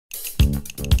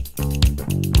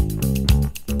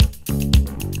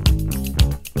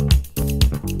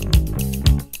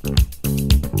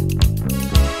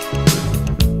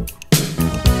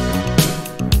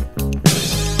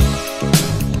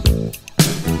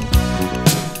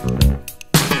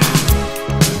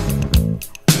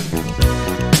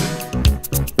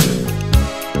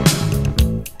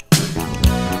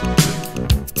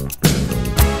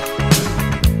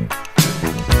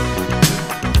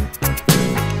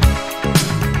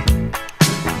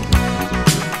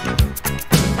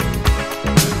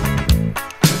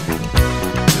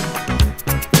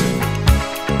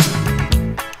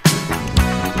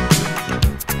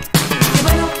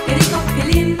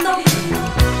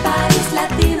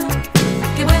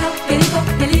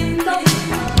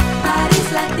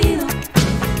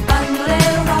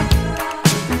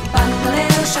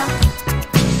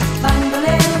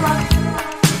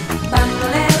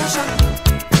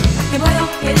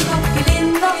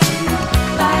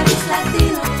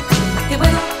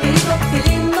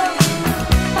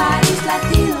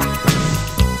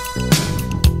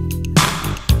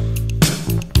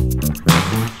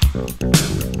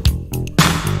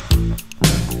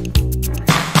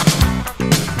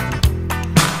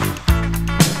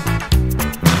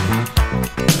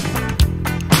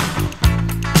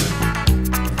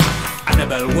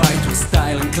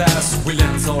We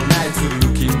dance all night through the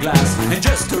looking glass. And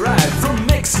just arrived from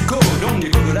Mexico, don't you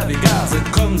go to La Vegas, it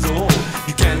comes a hole.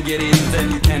 You can't get in,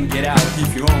 then you can't get out.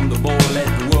 If you're on the ball, let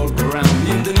the world go round.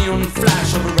 In the neon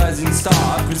flash of a rising star,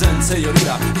 I present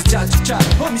Señorita, Miss Cha-Cha-Cha.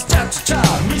 Oh, Miss Cha-Cha-Cha,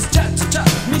 Miss Cha-Cha-Cha,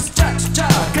 Miss Cha-Cha-Cha,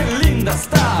 que linda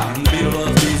star. In the middle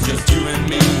of this, just you and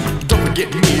me. Don't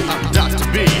forget me, I'm Dr.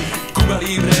 B. Cuba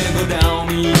Libre, go down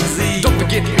easy. Don't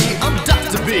forget me, I'm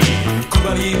Dr. B.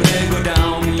 Cuba Libre, go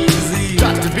down easy.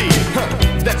 Dr. B,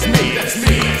 that's me, that's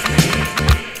me.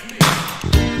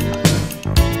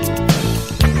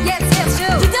 Yes, yes, you.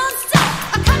 You don't stop.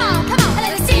 Oh, come on, come on.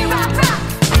 Let me see you rock, rock.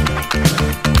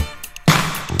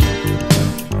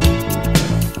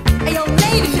 Hey, yo,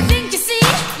 lady, if you think you see,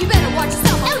 you better watch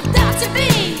yourself. Oh, Dr. B.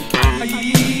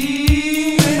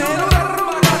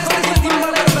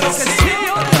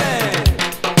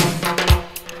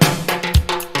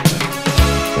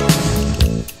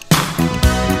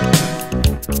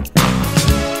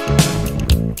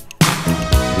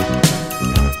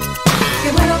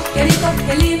 Qué bueno, qué rico,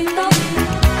 qué lindo,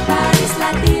 país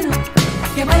latino.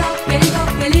 Qué bueno, qué rico,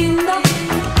 qué lindo,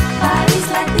 país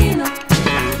latino.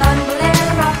 Bandolero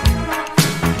rock,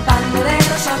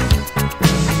 bandolero shock,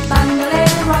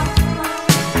 bandolero rock,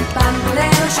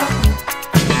 bandolero shock.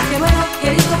 Qué bueno, qué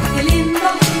rico, qué lindo,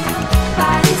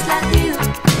 país latino.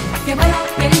 Qué bueno,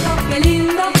 qué rico, qué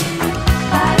lindo,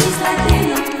 país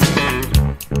latino.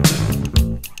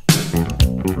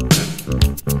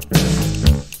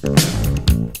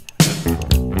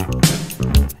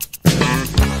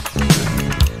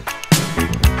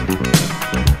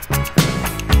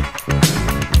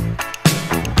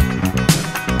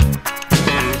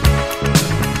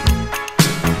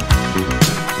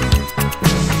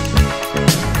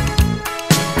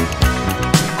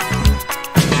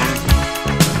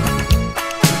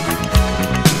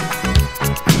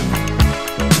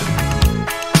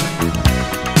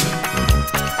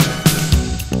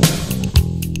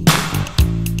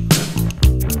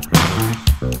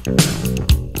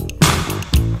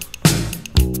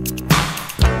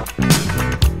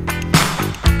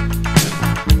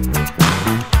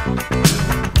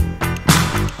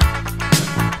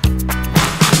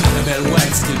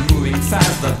 Still moving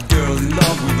fast, that girl in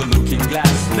love with the looking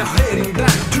glass. Now heading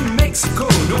back to Mexico,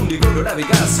 don't you go to La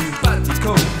Vegas,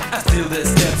 simpatico. I steal the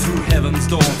step through heaven's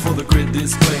door for the great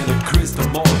display in the crystal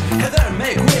ball. And there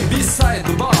make way beside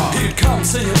the bar. Here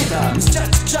comes Señorita, Miss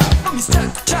Cha-Cha-Cha, oh, Miss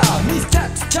Cha-Cha-Cha, Miss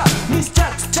Cha-Cha-Cha, Miss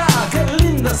Cha-Cha-Cha, que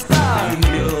linda star. In the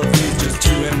middle of this, just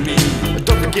you and me.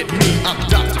 Don't forget me, I'm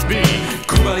Dr. B.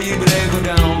 Cuba Libre, go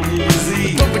down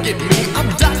easy. Don't forget me, I'm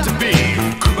Dr. B.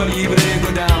 Cuba Libre, go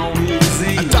down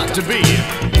easy. Dr. B,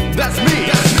 that's me,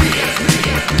 that's me, that's me,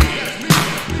 that's me.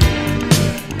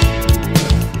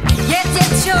 Yes,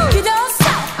 yes, you. You don't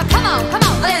stop. Oh, come on, come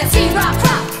on. Let me see you rock,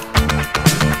 rock.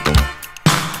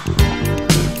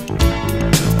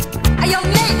 Hey, yo,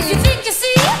 lady, if you think you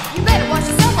see, you better watch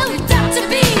yourself. Oh, Dr.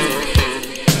 B.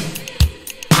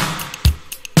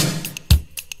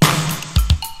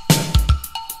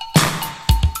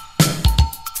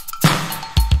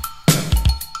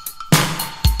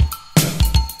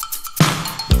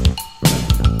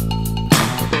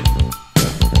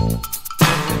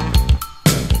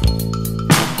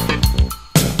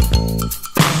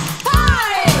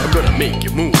 Make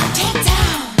you move Get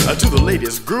down. to the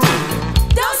latest groove.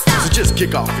 Don't stop. So just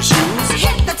kick off your shoes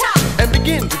Hit the top. and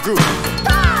begin to groove.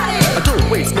 Party.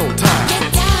 Don't waste no time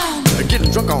Get down.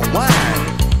 getting drunk on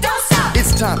wine. Don't stop.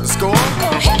 It's time to score. Go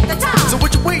hit the top. So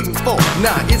what you waiting for?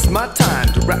 Now it's my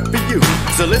time to rap for you.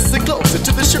 So listen closer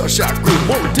to the sure shot groove.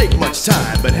 Won't take much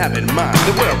time, but have in mind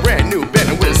that we're a brand new band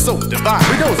and we're so divine.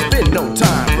 We don't spend no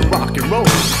time for rock and roll,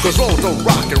 cause roll don't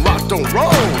rock and rock don't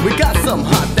roll. We got some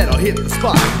hot that'll hit the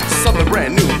spot, something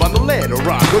brand new on the lead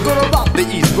rock. We're gonna rock the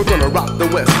east, we're gonna rock the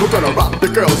west, we're gonna rock the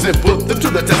girls and put them to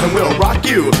the test, and we'll rock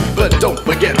you. But don't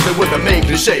forget that we're the main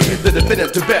cliche, the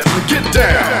definitive best. Get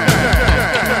down.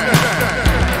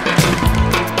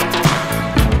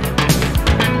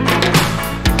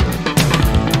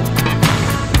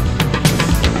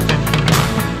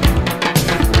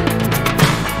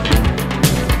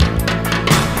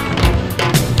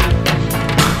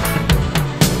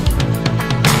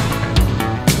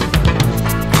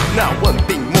 Now one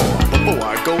thing more before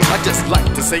I go, I just like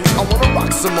to say I wanna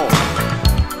rock some more.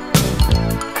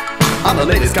 I'm the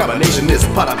latest combination, this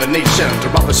part of the nation. To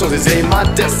rock the shows is ain't my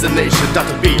destination.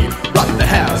 Dr. B, rock the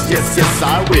house, yes, yes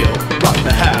I will rock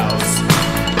the house.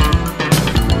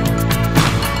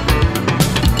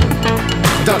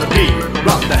 Dr. B,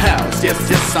 rock the house, yes,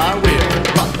 yes I will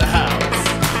rock